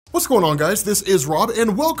What's going on, guys? This is Rob,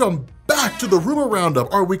 and welcome back to the Rumor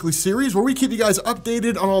Roundup, our weekly series where we keep you guys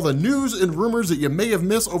updated on all the news and rumors that you may have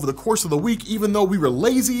missed over the course of the week, even though we were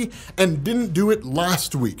lazy and didn't do it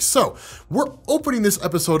last week. So we're opening this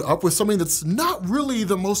episode up with something that's not really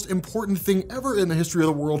the most important thing ever in the history of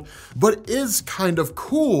the world, but is kind of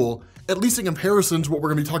cool, at least in comparison to what we're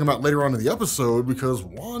gonna be talking about later on in the episode, because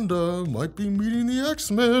Wanda might be meeting the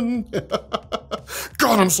X-Men.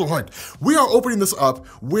 God, I'm so hyped. We are opening this up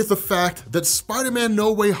with the fact that Spider-Man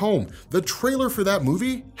No Way Home, the trailer for that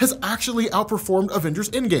movie, has actually outperformed Avengers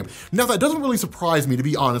Endgame. Now, that doesn't really surprise me, to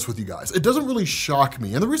be honest with you guys. It doesn't really shock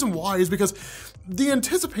me, and the reason why is because the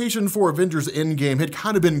anticipation for Avengers Endgame had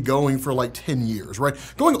kind of been going for like 10 years, right?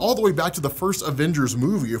 Going all the way back to the first Avengers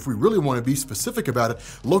movie, if we really want to be specific about it.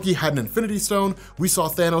 Loki had an Infinity Stone, we saw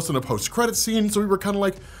Thanos in a post-credit scene, so we were kind of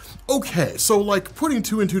like, okay, so like putting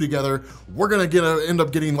two and two together, we're gonna end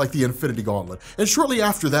up getting like the Infinity Gauntlet. And shortly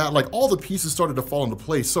after that, like all the pieces started to fall into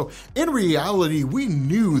place. So in reality, we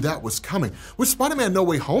knew that was coming. With Spider-Man No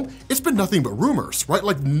Way Home, it's been nothing but rumors, right?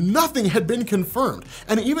 Like nothing had been confirmed.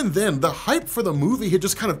 And even then, the hype for the movie had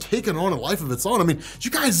just kind of taken on a life of its own. I mean, you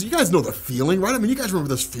guys know the feeling, right? I mean, you guys remember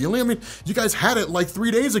this feeling? I mean, you guys had it like 3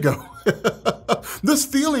 days ago. This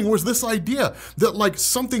feeling was this idea that like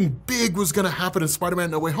something big was gonna happen in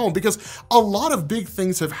Spider-Man No Way Home, because a lot of big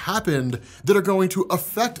things have happened that are going to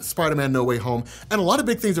affect Spider-Man No Way Home, and a lot of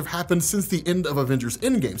big things have happened since the end of Avengers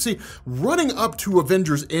Endgame. See, running up to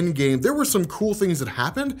Avengers Endgame, there were some cool things that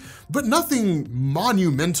happened, but nothing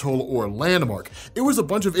monumental or landmark. It was a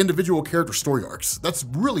bunch of individual character story arcs. That's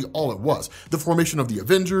really all it was. The formation of the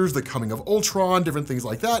Avengers, the coming of Ultron, different things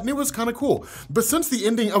like that, and it was kind of cool. But since the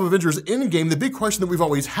ending of Avengers Endgame, the big question that we've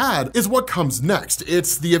always had is what comes next.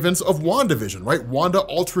 It's the events of WandaVision, right? Wanda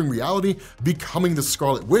altering reality, becoming the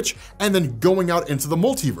Scarlet Witch, and then going out into the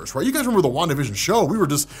multiverse, right? You guys remember the WandaVision show?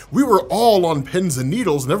 We were all on pins and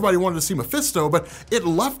needles and everybody wanted to see Mephisto, but it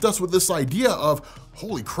left us with this idea of,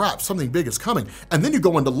 holy crap, something big is coming. And then you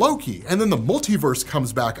go into Loki, and then the multiverse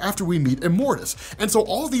comes back after we meet Immortus. And so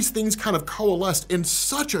all these things kind of coalesced in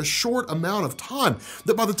such a short amount of time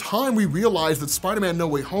that by the time we realized that Spider-Man No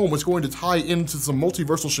Way Home was going to tie into some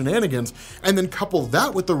multiversal shenanigans, and then couple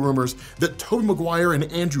that with the rumors that Tobey Maguire and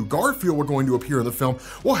Andrew Garfield were going to appear in the film,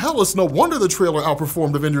 well, hell, it's no wonder the trailer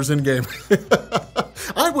outperformed Avengers Endgame.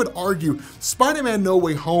 I would argue Spider-Man No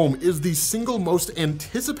Way Home is the single most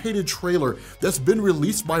anticipated trailer that's been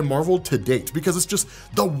released by Marvel to date, because it's just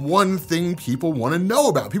the one thing people want to know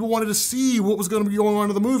about. People wanted to see what was going to be going on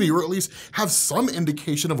in the movie, or at least have some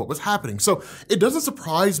indication of what was happening. So it doesn't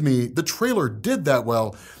surprise me the trailer did that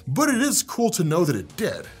well, but it is cool to know that it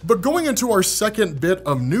did. But going into our second bit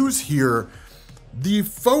of news here, the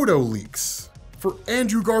photo leaks for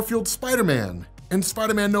Andrew Garfield Spider-Man and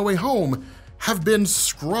Spider-Man No Way Home have been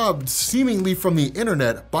scrubbed seemingly from the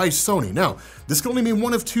internet by Sony. Now, this can only mean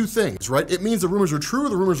one of two things, right? It means the rumors are true or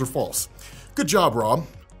the rumors are false. Good job, Rob.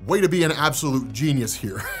 Way to be an absolute genius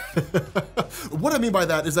here. What I mean by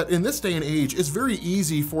that is that in this day and age, it's very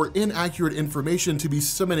easy for inaccurate information to be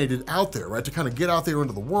disseminated out there, right? To kind of get out there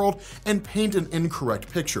into the world and paint an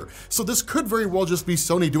incorrect picture. So this could very well just be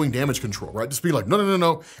Sony doing damage control, right? Just be like,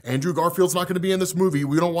 no, Andrew Garfield's not gonna be in this movie.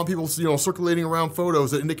 We don't want people, circulating around photos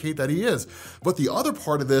that indicate that he is. But the other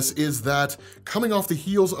part of this is that coming off the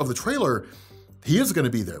heels of the trailer, he is gonna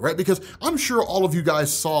be there, right? Because I'm sure all of you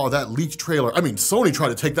guys saw that leaked trailer. I mean, Sony tried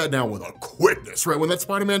to take that down with a quickness, right? When that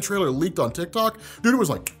Spider-Man trailer leaked on TikTok, dude, it was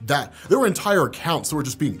like that. There were entire accounts that were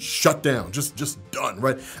just being shut down, just done,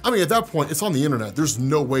 right? I mean, at that point, it's on the internet. There's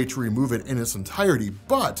no way to remove it in its entirety.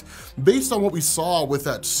 But based on what we saw with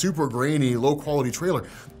that super grainy, low quality trailer,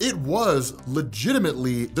 it was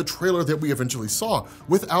legitimately the trailer that we eventually saw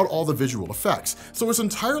without all the visual effects. So it's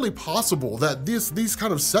entirely possible that these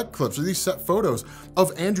kind of set clips or these set photos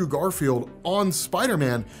of Andrew Garfield on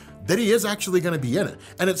Spider-Man, that he is actually gonna be in it.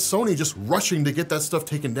 And it's Sony just rushing to get that stuff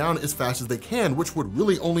taken down as fast as they can, which would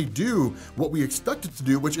really only do what we expect it to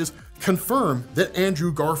do, which is confirm that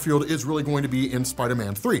Andrew Garfield is really going to be in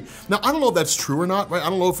Spider-Man 3. Now, I don't know if that's true or not, right? I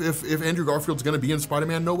don't know if Andrew Garfield's gonna be in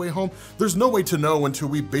Spider-Man No Way Home. There's no way to know until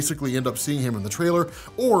we basically end up seeing him in the trailer,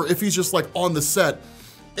 or if he's just like on the set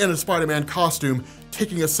in a Spider-Man costume,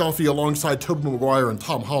 taking a selfie alongside Tobey Maguire and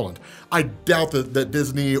Tom Holland. I doubt that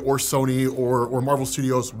Disney or Sony or Marvel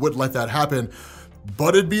Studios would let that happen,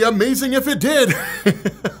 but it'd be amazing if it did.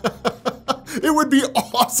 It would be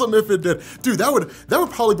awesome if it did. Dude, that would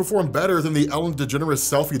probably perform better than the Ellen DeGeneres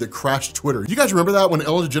selfie that crashed Twitter. You guys remember that when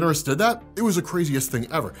Ellen DeGeneres did that? It was the craziest thing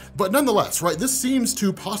ever. But nonetheless, right, this seems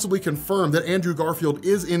to possibly confirm that Andrew Garfield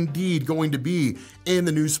is indeed going to be in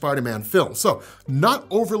the new Spider-Man film. So not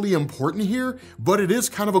overly important here, but it is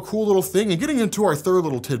kind of a cool little thing. And getting into our third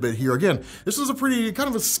little tidbit here, again, this is a pretty kind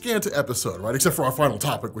of a scant episode, right? Except for our final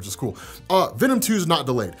topic, which is cool. Venom 2 is not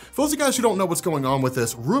delayed. For those of you guys who don't know what's going on with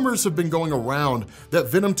this, rumors have been going around that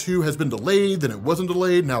Venom 2 has been delayed, then it wasn't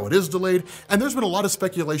delayed, now it is delayed, and there's been a lot of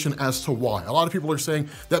speculation as to why. A lot of people are saying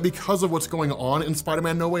that because of what's going on in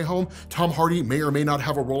Spider-Man No Way Home, Tom Hardy may or may not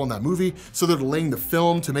have a role in that movie, so they're delaying the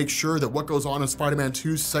film to make sure that what goes on in Spider-Man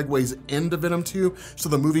 2 segues into Venom 2, so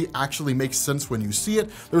the movie actually makes sense when you see it.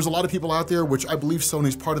 There's a lot of people out there, which I believe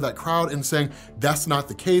Sony's part of that crowd, and saying that's not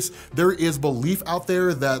the case. There is belief out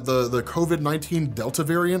there that the COVID-19 Delta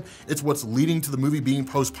variant, it's what's leading to the movie being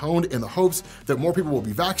postponed in the hopes that more people will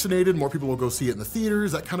be vaccinated, more people will go see it in the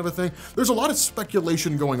theaters, that kind of a thing. There's a lot of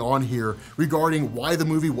speculation going on here regarding why the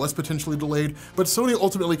movie was potentially delayed, but Sony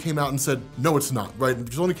ultimately came out and said, no, it's not, right?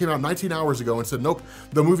 Sony came out 19 hours ago and said, nope,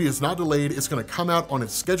 the movie is not delayed. It's gonna come out on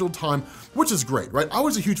its scheduled time, which is great, right? I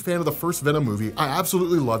was a huge fan of the first Venom movie. I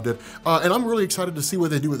absolutely loved it. And I'm really excited to see what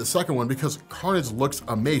they do with the second one because Carnage looks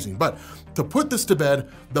amazing. But to put this to bed,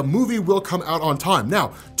 the movie will come out on time.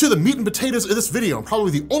 Now, to the meat and potatoes of this video, and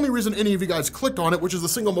probably the only reason any of you guys clicked on it, which is the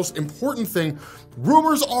single most important thing,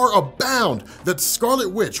 rumors are abound that Scarlet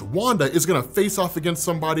Witch, Wanda, is gonna face off against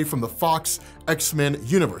somebody from the Fox X-Men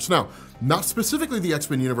universe. Now, not specifically the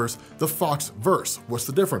X-Men universe, the Fox verse. What's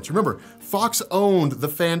the difference? Remember, Fox owned the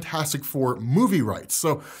Fantastic Four movie rights.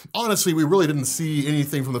 So honestly, we really didn't see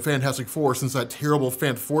anything from the Fantastic Four since that terrible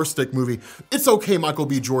Fant Four Stick movie. It's okay, Michael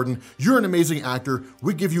B. Jordan. You're an amazing actor.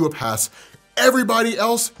 We give you a pass. Everybody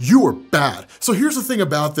else, you were bad. So here's the thing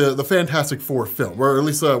about the Fantastic Four film, or at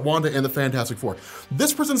least Wanda and the Fantastic Four.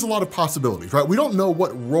 This presents a lot of possibilities, right? We don't know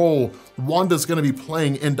what role Wanda's gonna be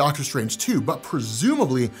playing in Doctor Strange 2, but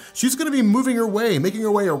presumably she's gonna be moving her way, making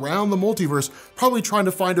her way around the multiverse, probably trying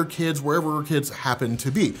to find her kids wherever her kids happen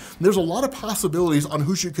to be. And there's a lot of possibilities on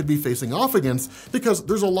who she could be facing off against because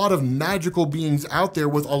there's a lot of magical beings out there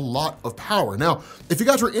with a lot of power. Now, if you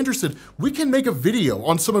guys are interested, we can make a video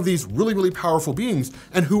on some of these really powerful beings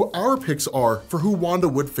and who our picks are for who Wanda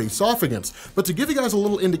would face off against. But to give you guys a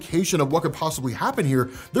little indication of what could possibly happen here,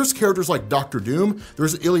 there's characters like Doctor Doom,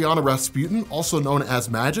 there's Ileana Rasputin, also known as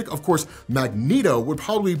Magic. Of course, Magneto would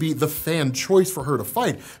probably be the fan choice for her to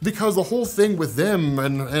fight because the whole thing with them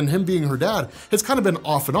and him being her dad has kind of been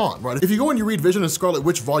off and on, right? If you go and you read Vision and Scarlet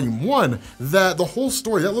Witch Volume 1, that the whole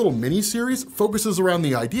story, that little mini-series focuses around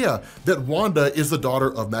the idea that Wanda is the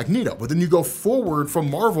daughter of Magneto. But then you go forward from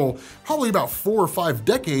Marvel, probably about 4 or 5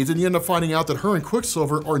 decades, and you end up finding out that her and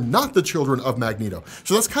Quicksilver are not the children of Magneto.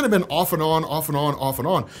 So that's kind of been off and on, off and on, off and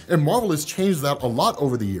on, and Marvel has changed that a lot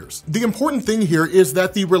over the years. The important thing here is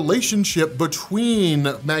that the relationship between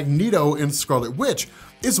Magneto and Scarlet Witch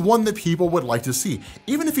is one that people would like to see,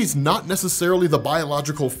 even if he's not necessarily the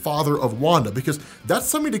biological father of Wanda, because that's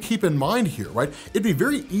something to keep in mind here, right? It'd be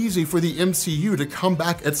very easy for the MCU to come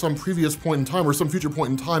back at some previous point in time or some future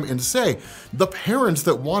point in time and say, the parents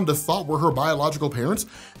that Wanda thought were her biological parents,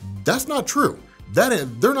 that's not true.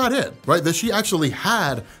 They're not it, right? That she actually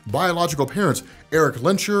had biological parents, Eric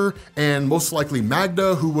Lenscher, and most likely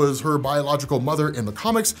Magda, who was her biological mother in the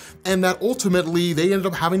comics, and that ultimately they ended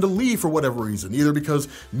up having to leave for whatever reason, either because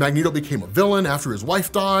Magneto became a villain after his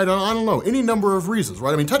wife died, I don't know, any number of reasons,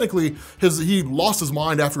 right? I mean, technically, he lost his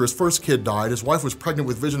mind after his first kid died, his wife was pregnant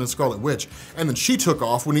with Vision and Scarlet Witch, and then she took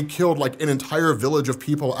off when he killed like an entire village of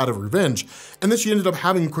people out of revenge, and then she ended up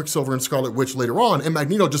having Quicksilver and Scarlet Witch later on, and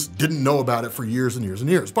Magneto just didn't know about it for years and years and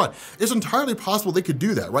years. But it's entirely possible they could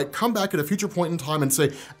do that, right? Come back at a future point in time and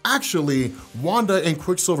say, actually, Wanda and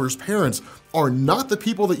Quicksilver's parents are not the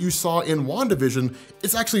people that you saw in WandaVision.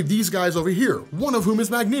 It's actually these guys over here, one of whom is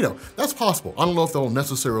Magneto. That's possible. I don't know if they'll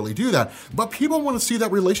necessarily do that, but people want to see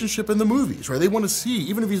that relationship in the movies, right? They want to see,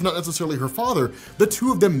 even if he's not necessarily her father, the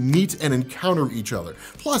two of them meet and encounter each other.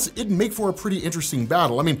 Plus, it'd make for a pretty interesting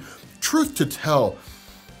battle. I mean, truth to tell,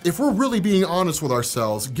 if we're really being honest with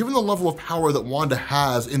ourselves, given the level of power that Wanda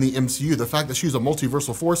has in the MCU, the fact that she's a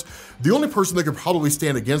multiversal force, the only person that could probably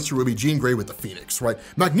stand against her would be Jean Grey with the Phoenix, right?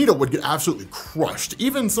 Magneto would get absolutely crushed.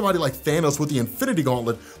 Even somebody like Thanos with the Infinity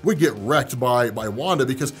Gauntlet would get wrecked by Wanda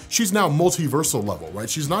because she's now multiversal level, right?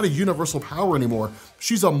 She's not a universal power anymore.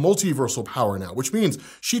 She's a multiversal power now, which means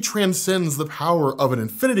she transcends the power of an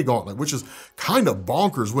Infinity Gauntlet, which is kind of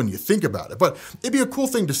bonkers when you think about it. But it'd be a cool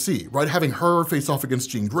thing to see, right? Having her face off against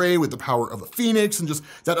Jean Grey with the power of a phoenix and just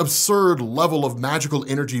that absurd level of magical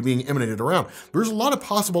energy being emanated around. There's a lot of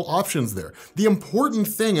possible options there. The important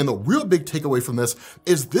thing and the real big takeaway from this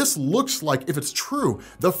looks like, if it's true,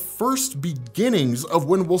 the first beginnings of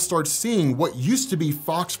when we'll start seeing what used to be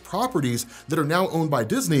Fox properties that are now owned by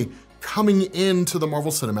Disney coming into the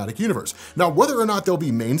Marvel Cinematic Universe. Now, whether or not they'll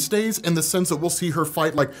be mainstays in the sense that we'll see her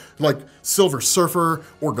fight like Silver Surfer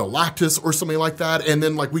or Galactus or something like that, and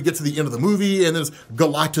then like we get to the end of the movie and then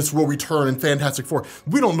Galactus will return in Fantastic Four.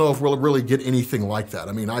 We don't know if we'll really get anything like that.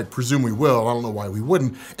 I mean, I presume we will. I don't know why we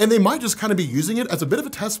wouldn't. And they might just kind of be using it as a bit of a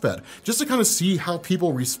test bed, just to kind of see how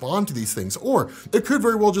people respond to these things. Or it could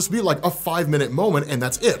very well just be like a 5-minute moment and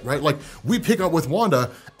that's it, right? Like we pick up with Wanda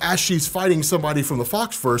as she's fighting somebody from the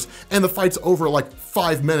Foxverse, and the fight's over like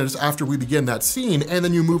 5 minutes after we begin that scene, and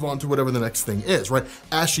then you move on to whatever the next thing is, right?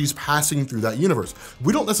 As she's passing through that universe.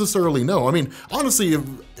 We don't necessarily know. I mean, honestly,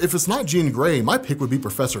 if it's not Jean Grey, my pick would be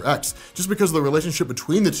Professor X, just because of the relationship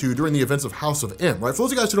between the two during the events of House of M, right? For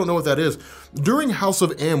those of you guys who don't know what that is, during House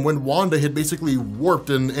of M, when Wanda had basically warped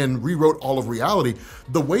and rewrote all of reality,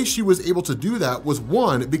 the way she was able to do that was,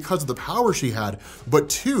 one, because of the power she had, but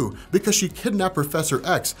two, because she kidnapped Professor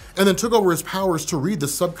X and then took over his powers to read the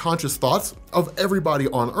subconscious thoughts of everybody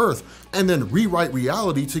on Earth and then rewrite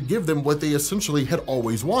reality to give them what they essentially had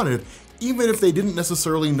always wanted, even if they didn't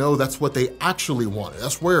necessarily know that's what they actually wanted.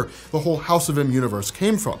 That's where the whole House of M universe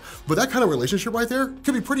came from. But that kind of relationship right there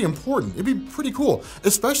could be pretty important. It'd be pretty cool,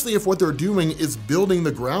 especially if what they're doing is building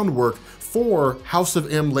the groundwork for House of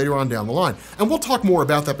M later on down the line. And we'll talk more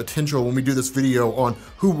about that potential when we do this video on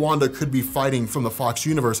who Wanda could be fighting from the Fox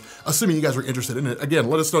universe, assuming you guys are interested in it. Again,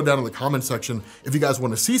 let us know down in the comment section if you guys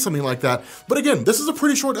want to see something like that. But again, this is a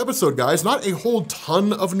pretty short episode, guys. Not a whole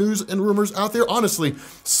ton of news and rumors out there. Honestly,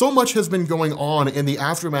 so much has been going on in the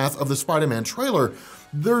aftermath of the Spider-Man trailer.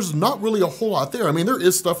 There's not really a whole lot there. I mean, there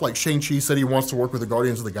is stuff like Shang-Chi said he wants to work with the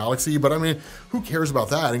Guardians of the Galaxy, but I mean, who cares about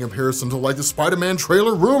that in comparison to like the Spider-Man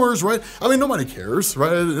trailer rumors, right? I mean, nobody cares,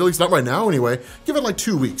 right? At least not right now anyway. Give it like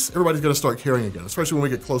 2 weeks. Everybody's gonna start caring again, especially when we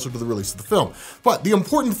get closer to the release of the film. But the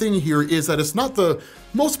important thing here is that it's not the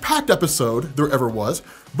most packed episode there ever was,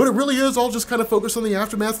 but it really is all just kind of focused on the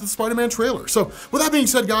aftermath of the Spider-Man trailer. So with that being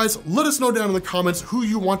said, guys, let us know down in the comments who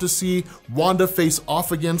you want to see Wanda face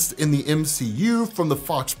off against in the MCU from the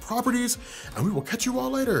Fox properties, and we will catch you all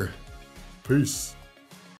later. Peace.